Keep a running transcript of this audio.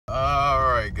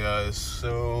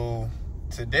So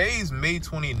today's May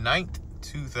 29th,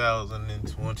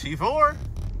 2024,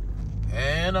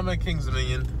 and I'm at Kings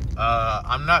Dominion.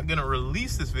 I'm not gonna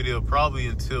release this video probably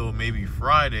until maybe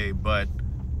Friday, but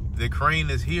the crane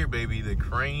is here, baby. The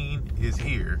crane is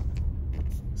here.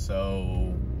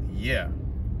 So yeah,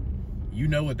 you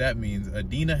know what that means.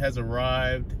 Adina has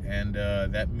arrived, and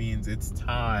that means it's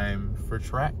time for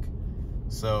track.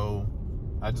 So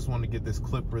I just want to get this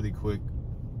clip really quick,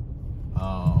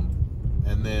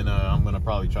 and then I'm gonna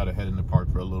probably try to head in the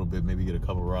park for a little bit, maybe get a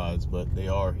couple rides, but they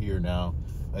are here now.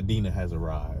 Adina has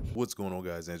arrived. What's going on,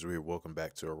 guys? Angelo here. Welcome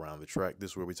back to Around the Track.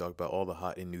 This is where we talk about all the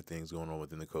hot and new things going on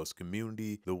within the coast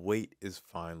community. The wait is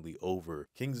finally over.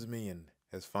 Kings Dominion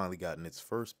has finally gotten its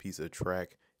first piece of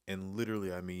track, and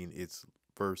literally, I mean, its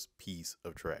first piece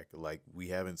of track. Like, we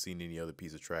haven't seen any other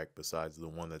piece of track besides the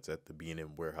one that's at the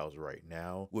B&M warehouse right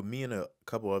now. What me and a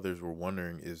couple others were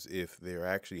wondering is if they're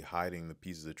actually hiding the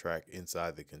pieces of track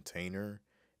inside the container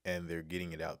and they're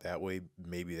getting it out that way.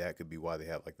 Maybe that could be why they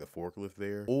have like the forklift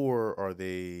there. Or are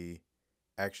they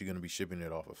actually going to be shipping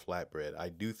it off a flatbed? I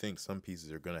do think some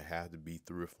pieces are going to have to be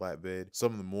through a flatbed.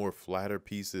 Some of the more flatter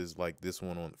pieces, like this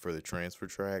one on for the transfer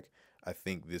track, I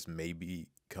think this may be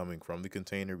coming from the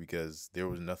container because there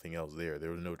was nothing else there.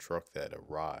 There was no truck that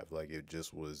arrived. Like, it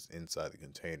just was inside the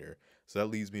container. So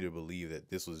that leads me to believe that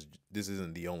this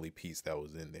isn't the only piece that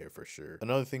was in there for sure.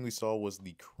 Another thing we saw was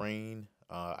the crane.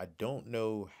 I don't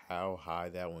know how high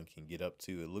that one can get up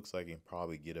to. It looks like it can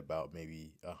probably get about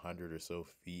maybe 100 or so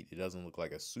feet. It doesn't look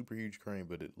like a super huge crane,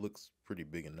 but it looks pretty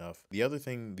big enough. The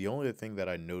only other thing that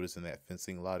I noticed in that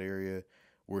fencing lot area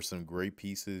were some gray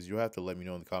pieces. You'll have to let me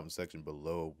know in the comment section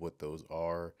below what those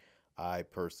are. I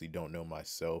personally don't know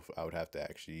myself. I would have to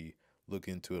actually look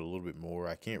into it a little bit more.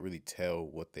 I can't really tell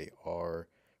what they are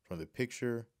from the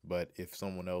picture, but if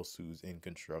someone else who's in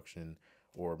construction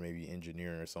or maybe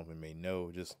engineering or something may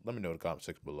know, just let me know in the comment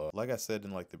section below. Like I said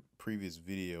in like the previous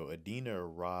video, Adina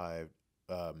arrived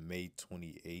May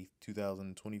 28th,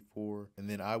 2024, and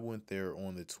then I went there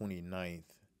on the 29th,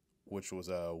 which was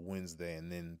Wednesday,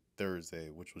 and then Thursday,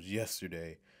 which was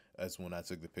yesterday. That's when I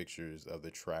took the pictures of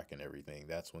the track and everything.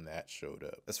 That's when that showed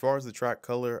up. As far as the track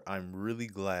color, I'm really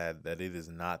glad that it is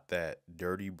not that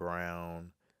dirty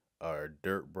brown or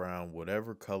dirt brown,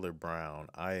 whatever color brown.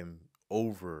 I am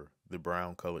over the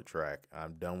brown colored track.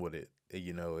 I'm done with it.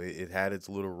 You know, it had its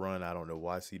little run. I don't know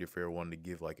why Cedar Fair wanted to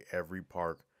give like every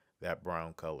park that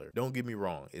brown color. Don't get me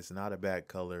wrong, it's not a bad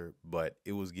color, but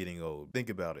it was getting old. Think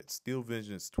about it. Steel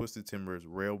Vengeance, Twisted Timbers,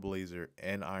 Railblazer,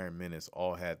 and Iron Menace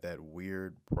all had that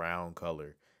weird brown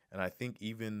color. And I think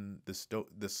even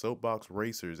the Soapbox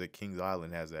Racers at Kings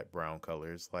Island has that brown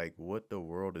color. It's like, what the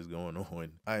world is going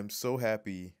on? I am so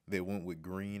happy they went with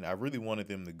green. I really wanted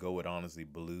them to go with, honestly,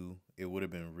 blue. It would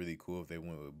have been really cool if they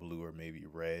went with blue or maybe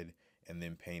red, and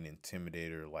then paint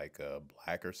Intimidator like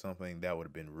black or something. That would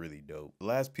have been really dope. The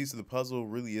last piece of the puzzle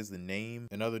really is the name.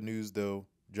 In other news though,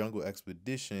 Jungle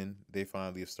Expedition, they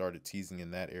finally have started teasing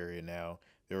in that area now.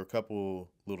 There were a couple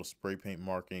little spray paint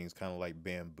markings, kind of like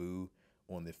bamboo,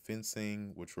 on the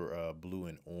fencing, which were blue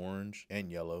and orange and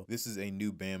yellow. This is a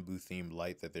new bamboo themed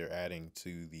light that they're adding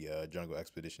to the Jungle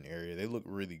Expedition area. They look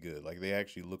really good. Like, they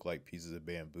actually look like pieces of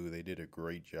bamboo. They did a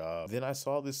great job. Then I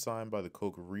saw this sign by the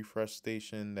Coke Refresh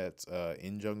Station that's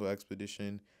in Jungle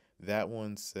Expedition. That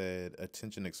one said,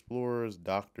 "Attention explorers,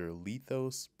 Dr.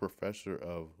 Lethos, professor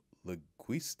of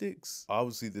linguistics."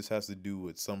 Obviously, this has to do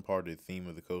with some part of the theme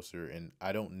of the coaster, and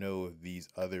I don't know if these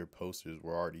other posters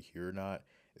were already here or not.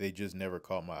 They just never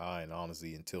caught my eye, and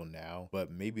honestly, until now.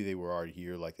 But maybe they were already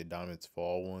here, like the Diamonds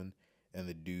Fall one and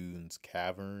the Dunes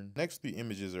Cavern. Next three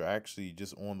images are actually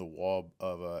just on the wall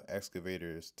of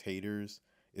Excavator's Taters.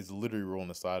 It's literally on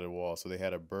the side of the wall. So they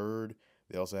had a bird.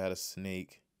 They also had a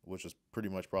snake, which was pretty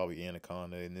much probably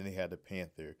Anaconda. And then they had the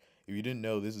panther. If you didn't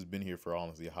know, this has been here for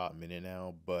honestly a hot minute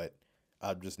now, but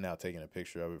I'm just now taking a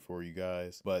picture of it for you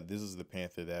guys. But this is the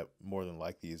panther that more than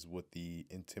likely is what the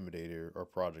Intimidator or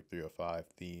Project 305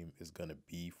 theme is going to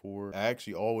be for. I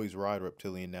actually always ride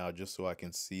Reptilian now just so I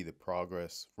can see the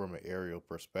progress from an aerial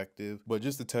perspective. But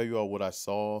just to tell you all what I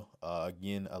saw,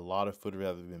 again, a lot of footers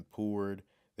have been poured.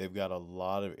 They've got a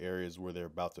lot of areas where they're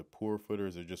about to pour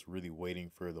footers. They're just really waiting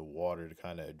for the water to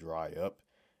kind of dry up.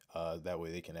 That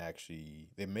way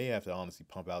they may have to honestly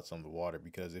pump out some of the water,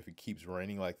 because if it keeps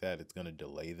raining like that, it's going to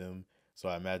delay them. So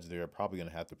I imagine they're probably going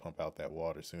to have to pump out that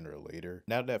water sooner or later.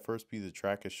 Now that first piece of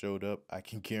track has showed up, I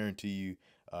can guarantee you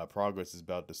progress is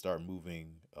about to start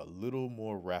moving a little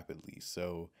more rapidly.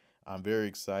 So I'm very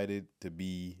excited to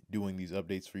be doing these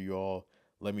updates for you all.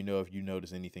 Let me know if you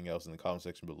notice anything else in the comment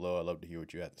section below. I'd love to hear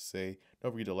what you have to say.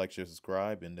 Don't forget to like, share,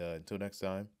 subscribe, and until next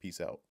time, peace out.